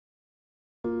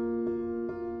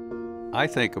I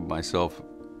think of myself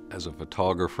as a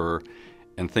photographer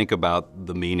and think about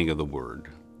the meaning of the word,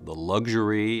 the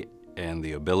luxury and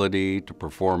the ability to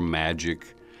perform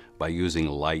magic by using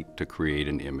light to create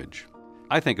an image.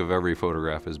 I think of every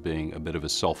photograph as being a bit of a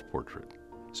self-portrait.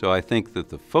 So I think that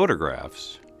the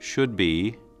photographs should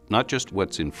be not just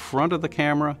what's in front of the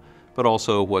camera, but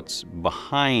also what's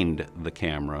behind the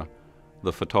camera,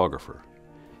 the photographer.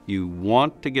 You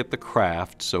want to get the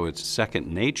craft so it's second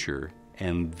nature,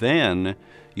 and then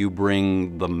you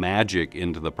bring the magic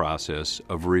into the process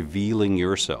of revealing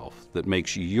yourself that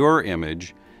makes your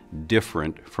image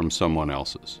different from someone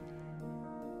else's.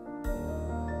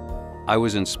 I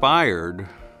was inspired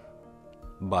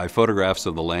by photographs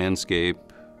of the landscape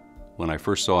when I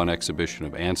first saw an exhibition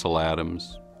of Ansel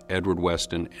Adams, Edward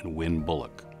Weston, and Win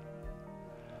Bullock.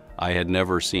 I had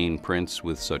never seen prints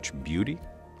with such beauty.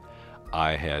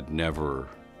 I had never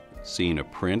seen a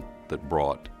print that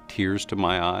brought tears to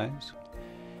my eyes.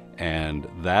 And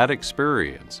that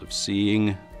experience of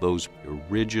seeing those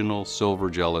original silver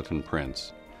gelatin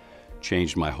prints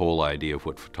changed my whole idea of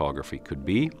what photography could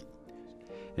be.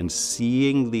 And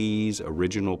seeing these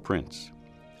original prints,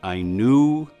 I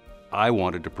knew I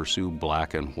wanted to pursue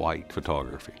black and white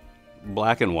photography.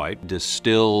 Black and white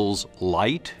distills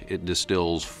light, it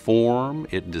distills form,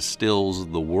 it distills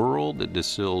the world, it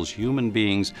distills human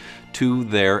beings to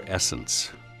their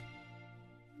essence.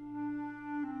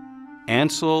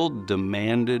 Ansel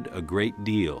demanded a great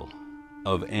deal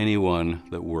of anyone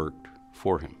that worked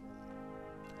for him.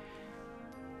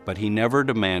 But he never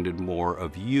demanded more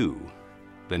of you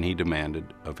than he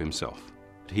demanded of himself.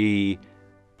 He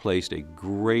placed a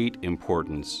great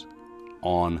importance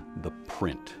on the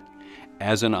print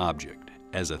as an object,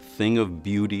 as a thing of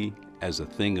beauty, as a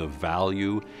thing of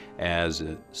value, as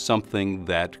something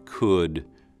that could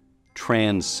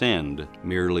transcend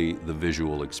merely the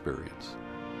visual experience.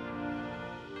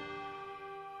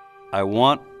 I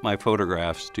want my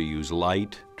photographs to use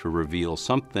light to reveal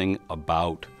something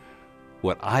about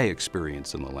what I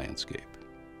experience in the landscape.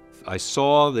 I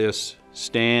saw this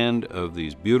stand of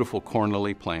these beautiful corn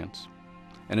lily plants,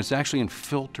 and it's actually in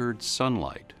filtered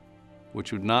sunlight,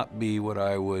 which would not be what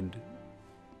I would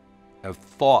have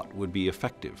thought would be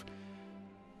effective.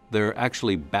 They're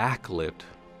actually backlit,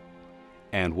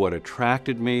 and what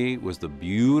attracted me was the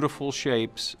beautiful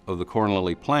shapes of the corn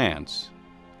lily plants,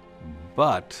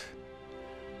 but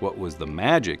what was the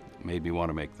magic that made me want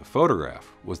to make the photograph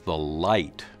was the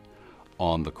light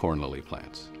on the corn lily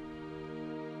plants.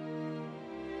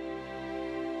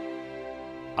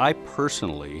 I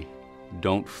personally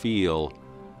don't feel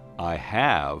I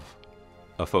have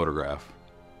a photograph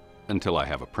until I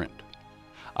have a print.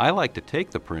 I like to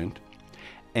take the print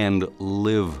and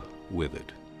live with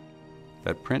it.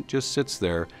 That print just sits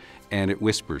there and it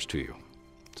whispers to you.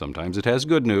 Sometimes it has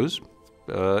good news,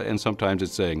 and sometimes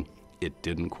it's saying, it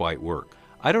didn't quite work.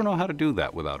 I don't know how to do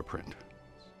that without a print.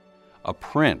 A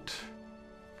print,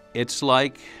 it's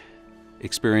like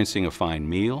experiencing a fine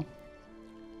meal,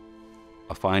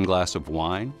 a fine glass of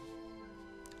wine,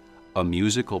 a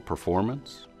musical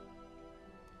performance,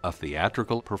 a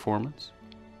theatrical performance.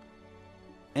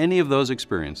 Any of those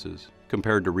experiences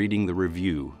compared to reading the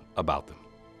review about them.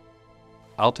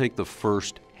 I'll take the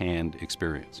first-hand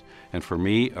experience. And for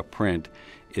me, a print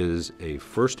is a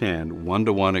first-hand,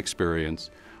 one-to-one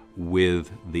experience with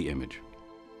the image.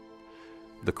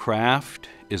 The craft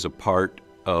is a part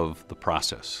of the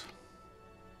process.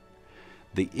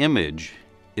 The image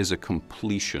is a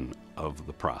completion of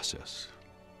the process.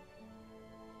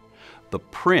 The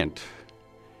print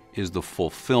is the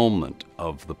fulfillment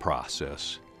of the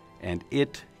process, and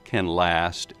it can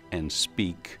last and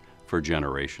speak for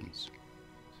generations.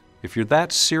 If you're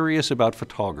that serious about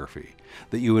photography,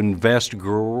 that you invest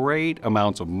great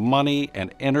amounts of money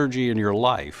and energy in your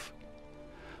life,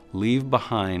 leave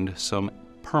behind some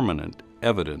permanent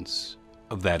evidence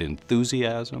of that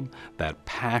enthusiasm, that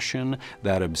passion,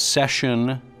 that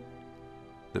obsession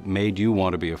that made you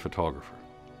want to be a photographer.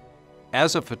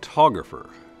 As a photographer,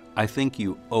 I think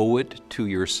you owe it to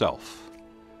yourself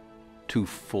to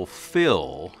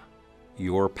fulfill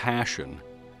your passion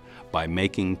by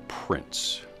making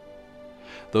prints.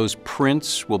 Those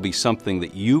prints will be something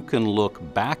that you can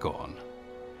look back on,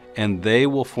 and they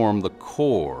will form the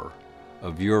core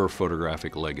of your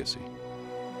photographic legacy.